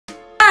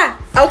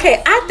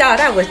Okay, I thought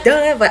I was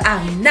done, but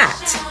I'm not.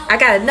 I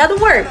got another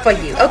word for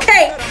you,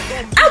 okay?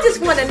 I just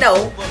want to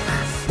know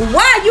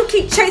why you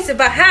keep chasing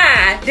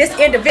behind this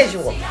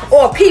individual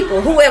or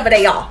people, whoever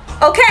they are,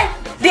 okay?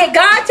 Did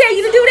God tell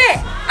you to do that?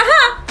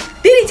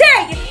 Did he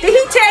tell you? Did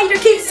he tell you to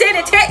keep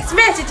sending text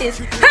messages?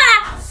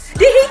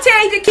 Did he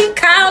tell you to keep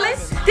calling?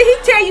 Did he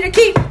tell you to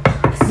keep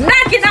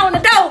knocking on the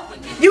door?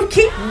 You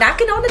keep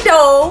knocking on the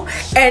door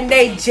and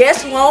they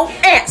just won't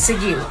answer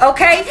you,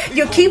 okay?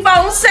 You keep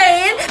on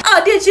saying,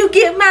 oh, did you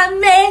get my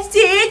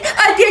message?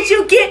 Or did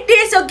you get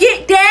this or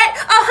get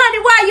that? Oh, honey,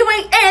 why you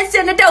ain't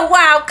answering the door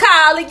while I'm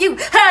calling you?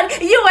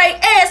 Honey, you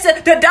ain't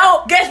answering the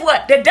door. Guess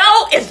what? The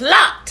door is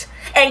locked.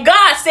 And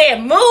God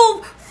said,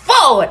 move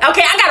forward.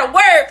 Okay, I got a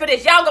word for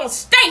this. Y'all gonna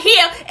stay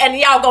here and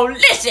y'all gonna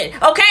listen,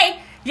 okay?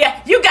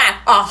 Yeah, you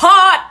got a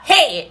hard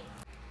head.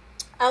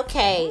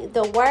 Okay,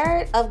 the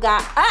word of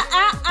God.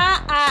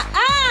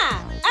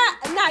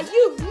 Now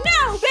you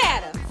know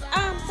better.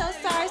 I'm so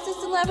sorry,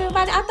 Sister Love,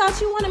 everybody. I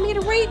thought you wanted me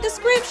to read the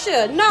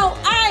scripture. No,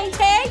 I ain't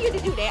tell you to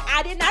do that.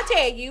 I did not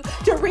tell you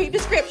to read the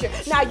scripture.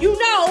 Now you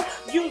know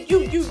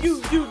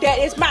you that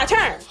it's my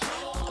turn.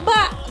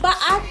 But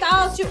I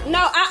thought you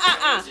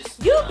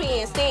you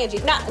being stingy.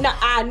 No,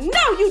 I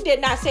know you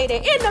did not say that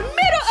in the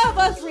middle of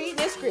us reading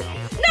this scripture.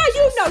 Now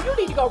you know you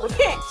need to go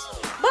repent.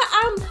 But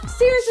I'm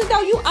seriously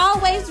though, you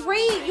always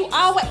read.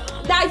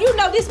 Now you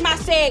know this is my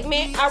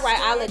segment. All right,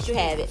 I'll let you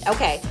have it.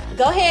 Okay,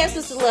 go ahead,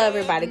 Sister Love,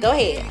 everybody. Go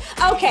ahead.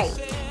 Okay,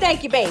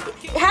 thank you, baby.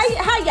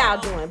 How y'all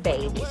doing,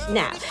 babies?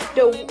 Now,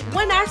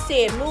 when I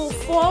said move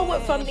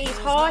forward from these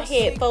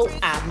hard-headed folks,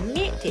 I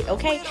meant it.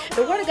 Okay,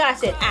 the Word of God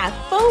said I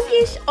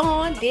focus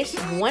on this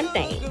one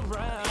thing,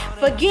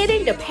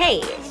 forgetting the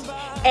past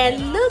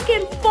and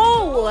looking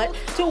forward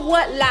to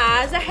what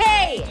lies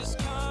ahead.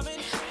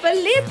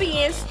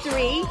 Philippians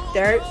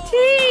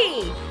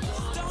 3:13.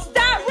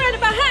 Stop running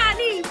behind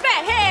these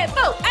fat-head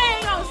folks. I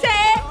ain't gonna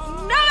say it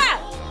no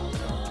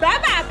more.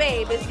 Bye-bye,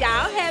 babies.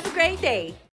 Y'all have a great day.